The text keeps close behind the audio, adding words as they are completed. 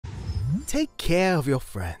Take care of your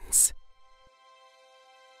friends.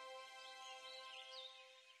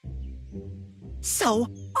 So,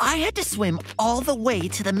 I had to swim all the way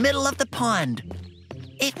to the middle of the pond.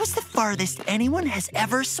 It was the farthest anyone has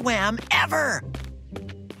ever swam, ever.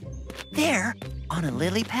 There, on a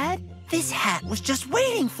lily pad, this hat was just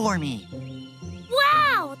waiting for me.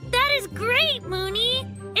 Wow, that is great, Moony.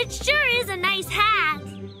 It sure is a nice hat.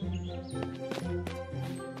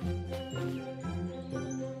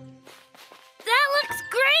 That looks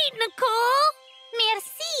great, Nicole.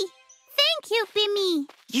 Merci. Thank you, Bimmy.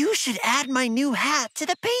 You should add my new hat to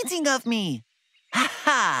the painting of me. Ha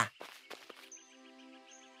ha!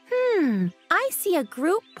 I see a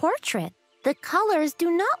group portrait. The colors do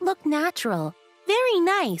not look natural. Very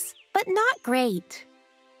nice, but not great.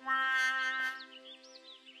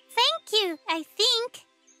 Thank you, I think.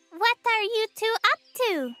 What are you two up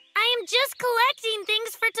to? I am just collecting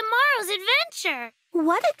things for tomorrow's adventure.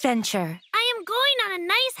 What adventure? I am going on a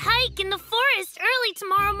nice hike in the forest early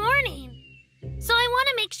tomorrow morning. So I want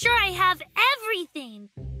to make sure I have everything.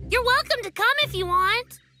 You're welcome to come if you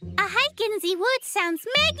want. A hike in the woods sounds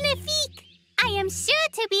magnifique. I am sure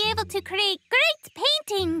to be able to create great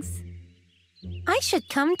paintings. I should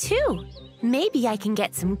come too. Maybe I can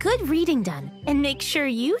get some good reading done and make sure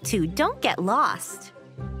you two don't get lost.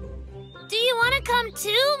 Do you want to come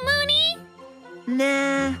too, Moony?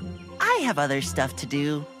 Nah, I have other stuff to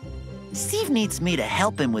do. Steve needs me to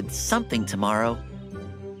help him with something tomorrow.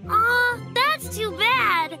 Aw, that's too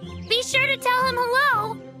bad. Be sure to tell him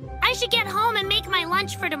hello. I should get home and make my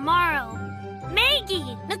lunch for tomorrow.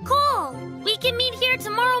 Maggie, Nicole, we can meet here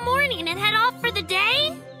tomorrow morning and head off for the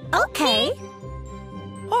day? Okay.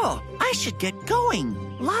 Oh, I should get going.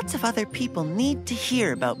 Lots of other people need to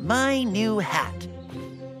hear about my new hat.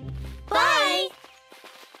 Bye.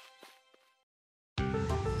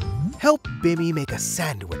 Help Bimmy make a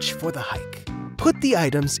sandwich for the hike. Put the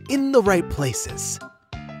items in the right places.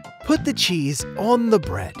 Put the cheese on the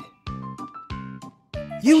bread.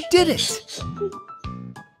 You did it!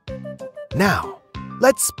 Now,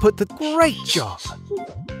 let's put the great job.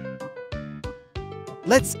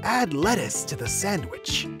 Let's add lettuce to the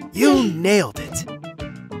sandwich. You nailed it.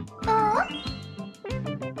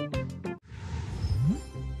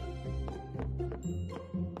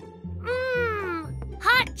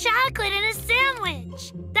 Hot chocolate in a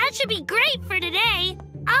sandwich. That should be great for today.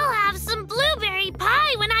 I'll have some blueberry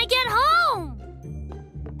pie when I get home.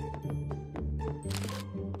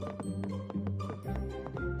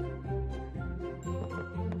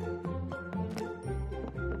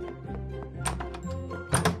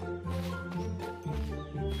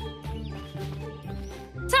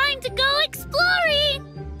 Time to go exploring!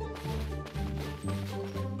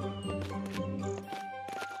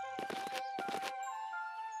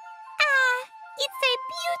 It's a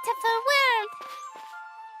beautiful world.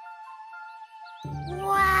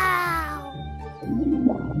 Wow!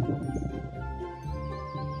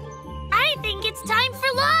 I think it's time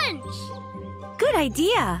for lunch! Good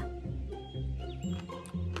idea.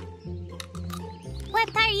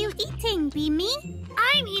 What are you eating, Bimmy?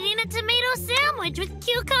 I'm eating a tomato sandwich with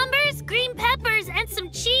cucumbers, green peppers, and some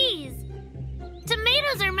cheese.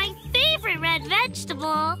 Tomatoes are my favorite red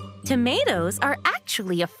vegetable. Tomatoes are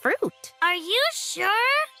actually a fruit. Are you sure?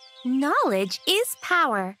 Knowledge is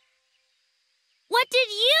power. What did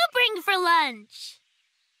you bring for lunch?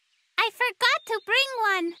 I forgot to bring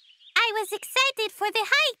one. I was excited for the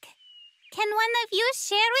hike. Can one of you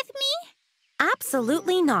share with me?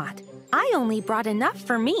 Absolutely not. I only brought enough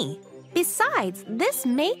for me. Besides, this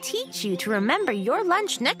may teach you to remember your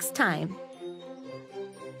lunch next time.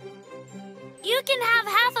 You can have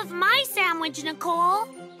half of my sandwich, Nicole.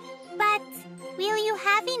 But will you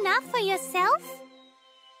have enough for yourself?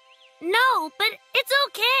 No, but it's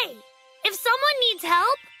okay. If someone needs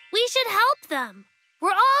help, we should help them.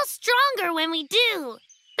 We're all stronger when we do.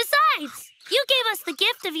 Besides, you gave us the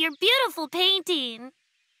gift of your beautiful painting.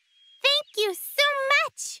 Thank you so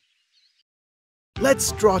much.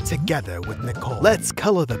 Let's draw together with Nicole. Let's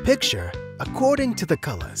color the picture according to the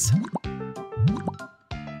colors.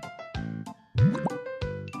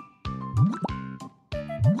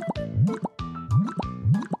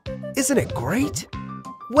 Isn't it great?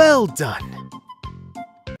 Well done.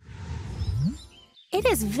 It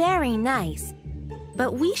is very nice,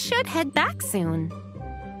 but we should head back soon.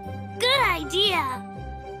 Good idea.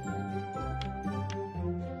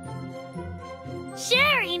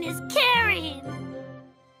 Sharing is caring.